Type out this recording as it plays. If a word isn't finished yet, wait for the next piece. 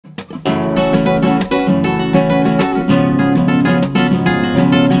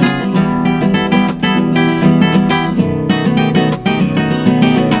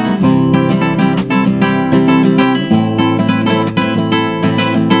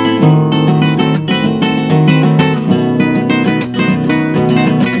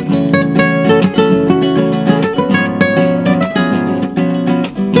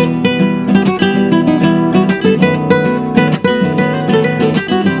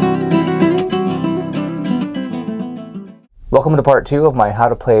Welcome to part 2 of my How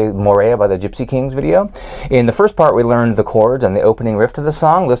to Play Moorea by the Gipsy Kings video. In the first part we learned the chords and the opening riff to the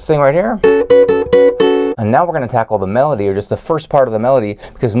song, this thing right here. And now we're going to tackle the melody, or just the first part of the melody,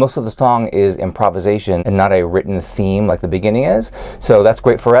 because most of the song is improvisation and not a written theme like the beginning is. So that's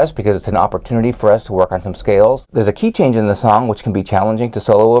great for us because it's an opportunity for us to work on some scales. There's a key change in the song which can be challenging to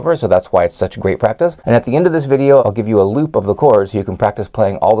solo over, so that's why it's such great practice. And at the end of this video I'll give you a loop of the chords so you can practice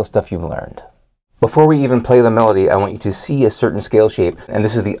playing all the stuff you've learned. Before we even play the melody, I want you to see a certain scale shape, and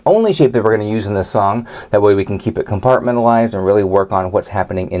this is the only shape that we're going to use in this song. That way we can keep it compartmentalized and really work on what's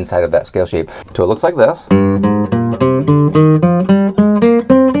happening inside of that scale shape. So it looks like this.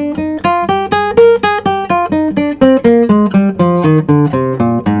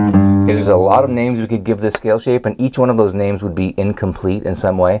 There's a lot of names we could give this scale shape, and each one of those names would be incomplete in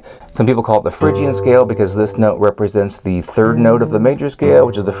some way. Some people call it the Phrygian scale because this note represents the third note of the major scale,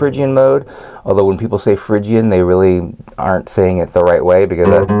 which is the Phrygian mode. Although when people say Phrygian, they really aren't saying it the right way, because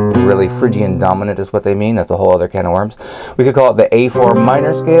that's really Phrygian dominant is what they mean. That's a whole other can of worms. We could call it the A4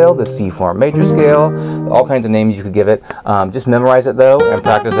 minor scale, the C4 major scale, all kinds of names you could give it. Just memorize it though and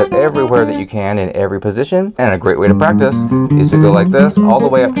practice it everywhere that you can in every position. And a great way to practice is to go like this all the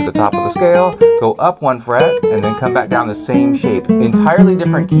way up to the top of the scale, go up 1 fret, and then come back down the same shape. Entirely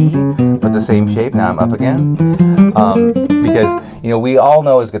different key, but the same shape. Now I'm up again. Because, you know, we all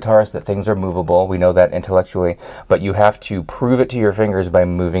know as guitarists that things are movable. We know that intellectually, but you have to prove it to your fingers by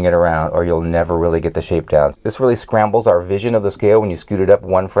moving it around, or you'll never really get the shape down. This really scrambles our vision of the scale when you scoot it up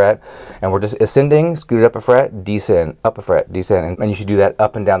 1 fret, and we're just ascending, scoot it up a fret, descend, up a fret, descend, and you should do that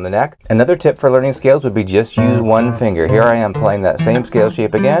up and down the neck. Another tip for learning scales would be just use 1 finger. Here I am playing that same scale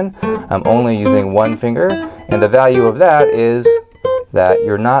shape again. I'm only using 1 finger, and the value of that is that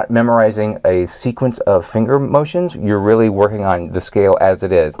you're not memorizing a sequence of finger motions, you're really working on the scale as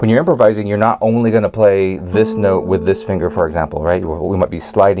it is. When you're improvising, you're not only going to play this note with this finger, for example, right? We might be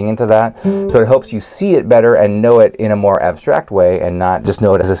sliding into that. So it helps you see it better and know it in a more abstract way and not just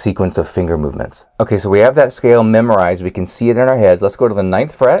know it as a sequence of finger movements. Okay, so we have that scale memorized. We can see it in our heads. Let's go to the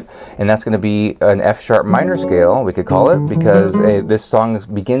 9th fret, and that's going to be an F sharp minor scale, we could call it, because this song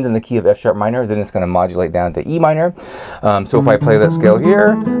begins in the key of F sharp minor, then it's going to modulate down to E minor. So if I play that scale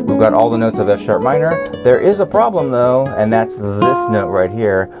here, we've got all the notes of F sharp minor. There is a problem though, and that's this note right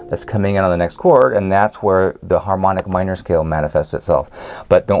here that's coming in on the next chord, and that's where the harmonic minor scale manifests itself.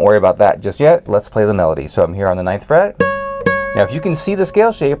 But don't worry about that just yet. Let's play the melody. So I'm here on the 9th fret. Now if you can see the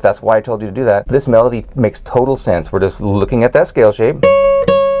scale shape, that's why I told you to do that. This melody makes total sense. We're just looking at that scale shape.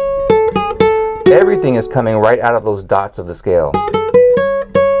 Everything is coming right out of those dots of the scale.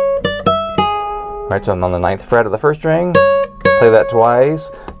 Right, so I'm on the 9th fret of the first string. Play that twice,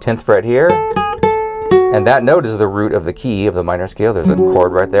 10th fret here, and that note is the root of the key of the minor scale. There's a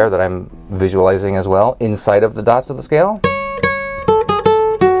chord right there that I'm visualizing as well inside of the dots of the scale.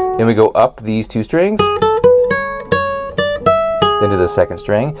 Then we go up these 2 strings, then to the 2nd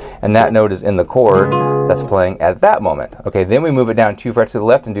string, and that note is in the chord that's playing at that moment. Okay, then we move it down 2 frets to the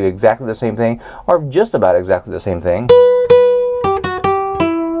left and do exactly the same thing, or just about exactly the same thing.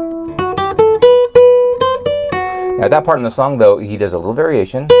 At that part in the song though, he does a little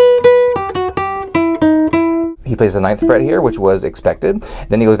variation. He plays the 9th fret here, which was expected.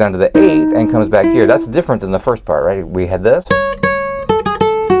 Then he goes down to the 8th and comes back here. That's different than the first part, right? We had this.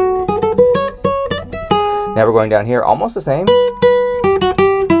 Now we're going down here, almost the same.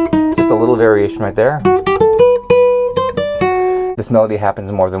 Just a little variation right there. This melody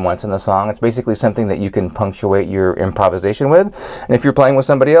happens more than once in the song. It's basically something that you can punctuate your improvisation with. And if you're playing with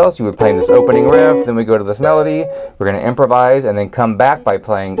somebody else, you would play this opening riff, then we go to this melody, we're going to improvise, and then come back by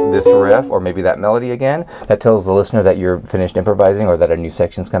playing this riff, or maybe that melody again. That tells the listener that you're finished improvising or that a new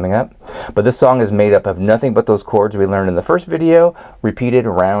section's coming up. But this song is made up of nothing but those chords we learned in the first video, repeated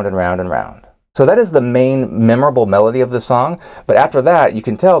round and round and round. So that is the main memorable melody of the song, but after that you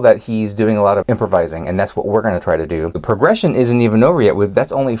can tell that he's doing a lot of improvising, and that's what we're going to try to do. The progression isn't even over yet.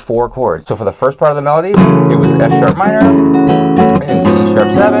 That's only 4 chords. So for the first part of the melody, it was F sharp minor, and then C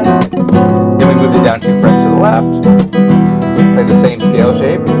sharp 7, then we moved it down 2 frets to the left, play the same scale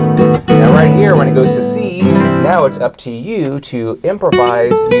shape. Now right here when it goes to C, now it's up to you to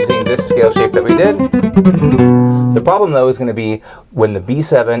improvise using this scale shape that we did. The problem though is going to be when the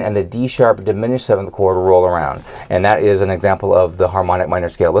B7 and the D sharp diminished 7th chord roll around, and that is an example of the harmonic minor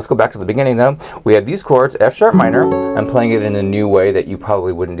scale. Let's go back to the beginning though. We had these chords, F sharp minor. I'm playing it in a new way that you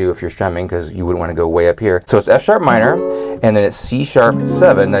probably wouldn't do if you're strumming, because you wouldn't want to go way up here. So it's F sharp minor, and then it's C sharp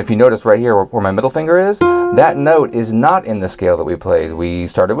 7. Now if you notice right here where my middle finger is, that note is not in the scale that we played. We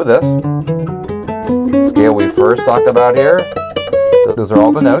started with this scale we first talked about here. So those are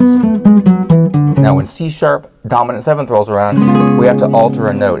all the notes. Now when C sharp dominant 7th rolls around, we have to alter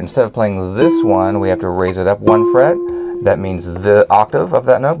a note. Instead of playing this one, we have to raise it up 1 fret. That means the octave of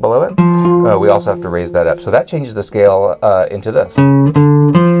that note below it. We also have to raise that up. So that changes the scale into this.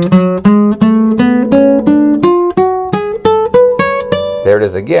 There it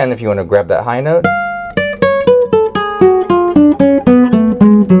is again if you want to grab that high note.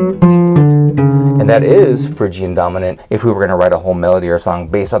 And that is Phrygian dominant if we were going to write a whole melody or song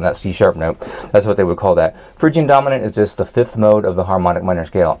based on that C sharp note. That's what they would call that. Phrygian dominant is just the 5th mode of the harmonic minor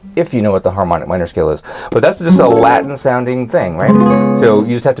scale, if you know what the harmonic minor scale is. But that's just a Latin sounding thing, right? So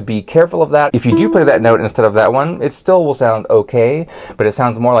you just have to be careful of that. If you do play that note instead of that one, it still will sound okay, but it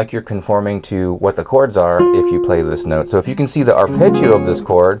sounds more like you're conforming to what the chords are if you play this note. So if you can see the arpeggio of this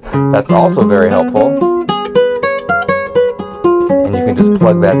chord, that's also very helpful. And you can just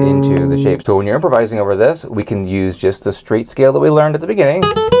plug that into the shape. So when you're improvising over this, we can use just the straight scale that we learned at the beginning.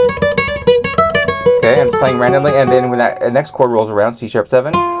 Okay, I'm just playing randomly, and then when that next chord rolls around, C sharp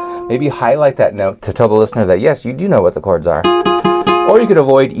 7, maybe highlight that note to tell the listener that yes, you do know what the chords are. Or you could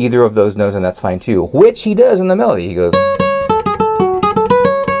avoid either of those notes, and that's fine too, which he does in the melody. He goes...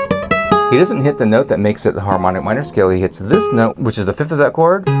 He doesn't hit the note that makes it the harmonic minor scale. He hits this note, which is the 5th of that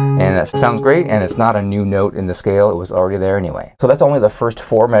chord, and that sounds great, and it's not a new note in the scale. It was already there anyway. So that's only the first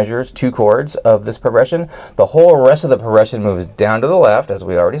 4 measures, 2 chords of this progression. The whole rest of the progression moves down to the left, as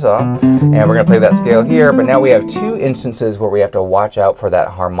we already saw, and we're going to play that scale here, but now we have 2 instances where we have to watch out for that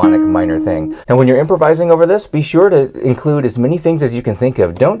harmonic minor thing. And when you're improvising over this, be sure to include as many things as you can think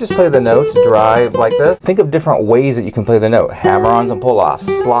of. Don't just play the notes dry like this. Think of different ways that you can play the note. Hammer-ons and pull-offs,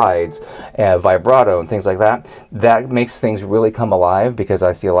 slides, vibrato and things like that. That makes things really come alive, because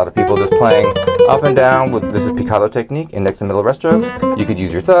I see a lot of people just playing up and down with, this is picado technique, index and middle rest strokes. You could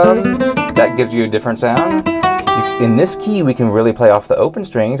use your thumb. That gives you a different sound. In this key, we can really play off the open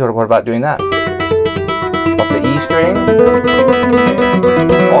strings. What about doing that? Off the E string.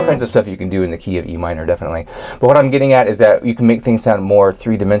 All kinds of stuff you can do in the key of E minor, definitely. But what I'm getting at is that you can make things sound more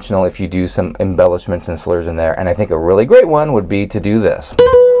 3-dimensional if you do some embellishments and slurs in there. And I think a really great one would be to do this.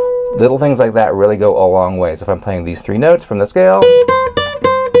 Little things like that really go a long way. So if I'm playing these 3 notes from the scale,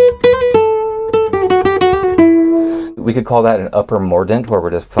 we could call that an upper mordent, where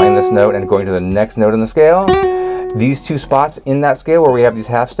we're just playing this note and going to the next note in the scale. These 2 spots in that scale where we have these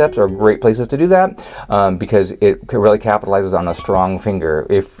half steps are great places to do that, because it really capitalizes on a strong finger.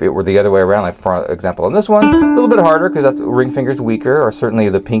 If it were the other way around, like for example in this one, a little bit harder because that's ring finger's weaker, or certainly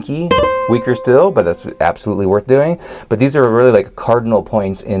the pinky weaker still, but that's absolutely worth doing. But these are really like cardinal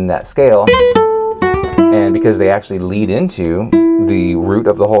points in that scale, and because they actually lead into the root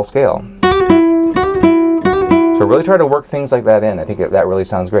of the whole scale. So really try to work things like that in. I think that really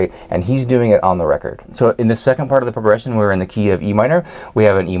sounds great, and he's doing it on the record. So in the second part of the progression, we're in the key of E minor. We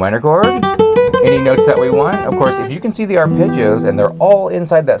have an E minor chord, any notes that we want. Of course, if you can see the arpeggios, and they're all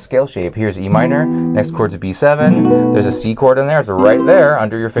inside that scale shape. Here's E minor, next chord's a B7, there's a C chord in there, it's right there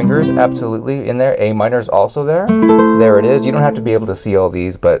under your fingers, absolutely in there. A minor is also there. There it is. You don't have to be able to see all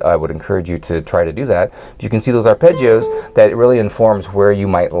these, but I would encourage you to try to do that. If you can see those arpeggios, that really informs where you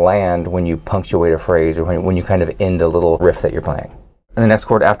might land when you punctuate a phrase, or when you kind of end a little riff that you're playing. And the next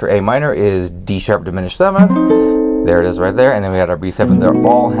chord after A minor is D sharp diminished 7th. There it is right there, and then we had our B7. They're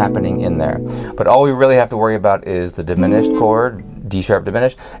all happening in there. But all we really have to worry about is the diminished chord, D sharp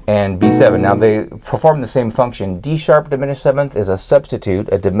diminished, and B7. Now they perform the same function. D sharp diminished 7th is a substitute,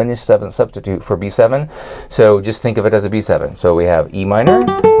 a diminished 7th substitute for B7. So just think of it as a B7. So we have E minor,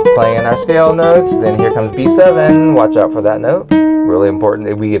 playing our scale notes, then here comes B7. Watch out for that note. Really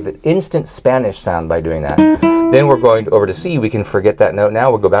important. We give an instant Spanish sound by doing that. Then we're going over to C. We can forget that note now.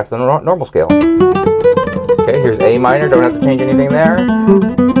 We'll go back to the normal scale. Okay, here's A minor. Don't have to change anything there.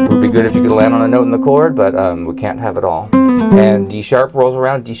 It would be good if you could land on a note in the chord, but we can't have it all. And D sharp rolls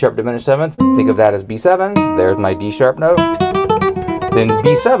around, D sharp diminished 7th. Think of that as B7. There's my D sharp note. Then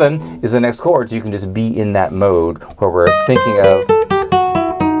B7 is the next chord, so you can just be in that mode where we're thinking of,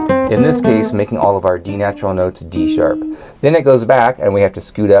 in this case, making all of our D natural notes D sharp. Then it goes back and we have to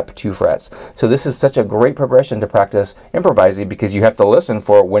scoot up 2 frets. So this is such a great progression to practice improvising, because you have to listen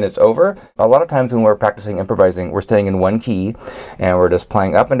for when it's over. A lot of times when we're practicing improvising, we're staying in one key and we're just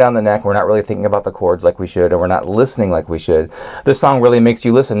playing up and down the neck. We're not really thinking about the chords like we should, and we're not listening like we should. This song really makes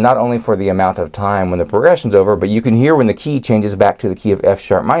you listen, not only for the amount of time when the progression's over, but you can hear when the key changes back to the key of F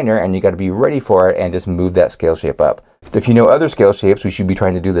sharp minor, and you got to be ready for it and just move that scale shape up. If you know other scale shapes, we should be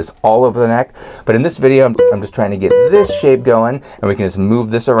trying to do this all over the neck. But in this video, I'm just trying to get this shape going, and we can just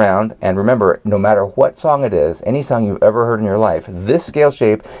move this around. And remember, no matter what song it is, any song you've ever heard in your life, this scale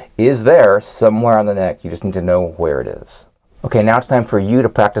shape is there somewhere on the neck. You just need to know where it is. Okay, now it's time for you to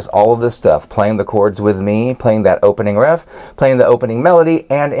practice all of this stuff, playing the chords with me, playing that opening riff, playing the opening melody,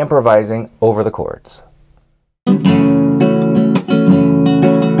 and improvising over the chords.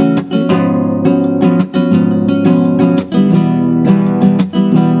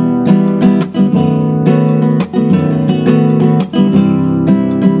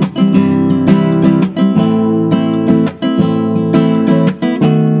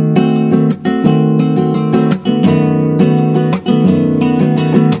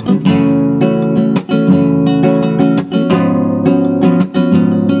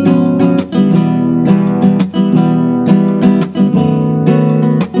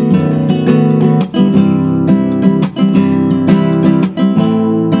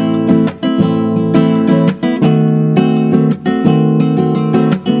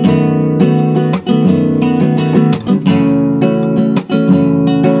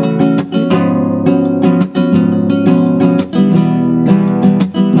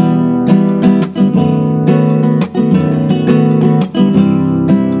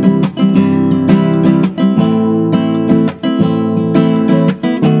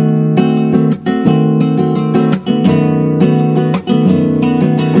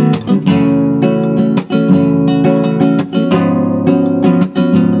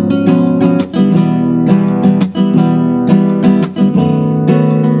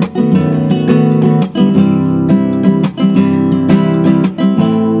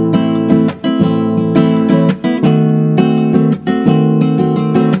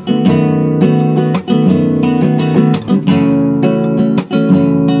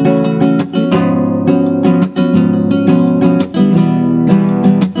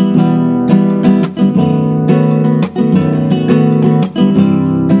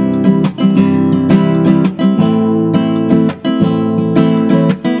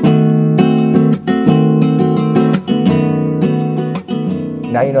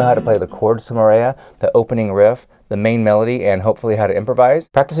 Now you know how to play the chords to Moorea, the opening riff, the main melody, and hopefully how to improvise.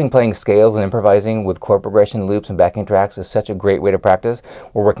 Practicing playing scales and improvising with chord progression, loops, and backing tracks is such a great way to practice.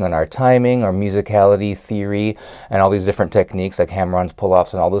 We're working on our timing, our musicality, theory, and all these different techniques like hammer-ons,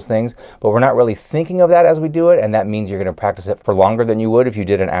 pull-offs, and all those things. But we're not really thinking of that as we do it, and that means you're going to practice it for longer than you would if you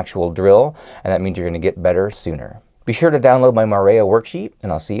did an actual drill, and that means you're going to get better sooner. Be sure to download my Moorea worksheet,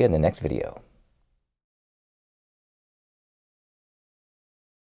 and I'll see you in the next video.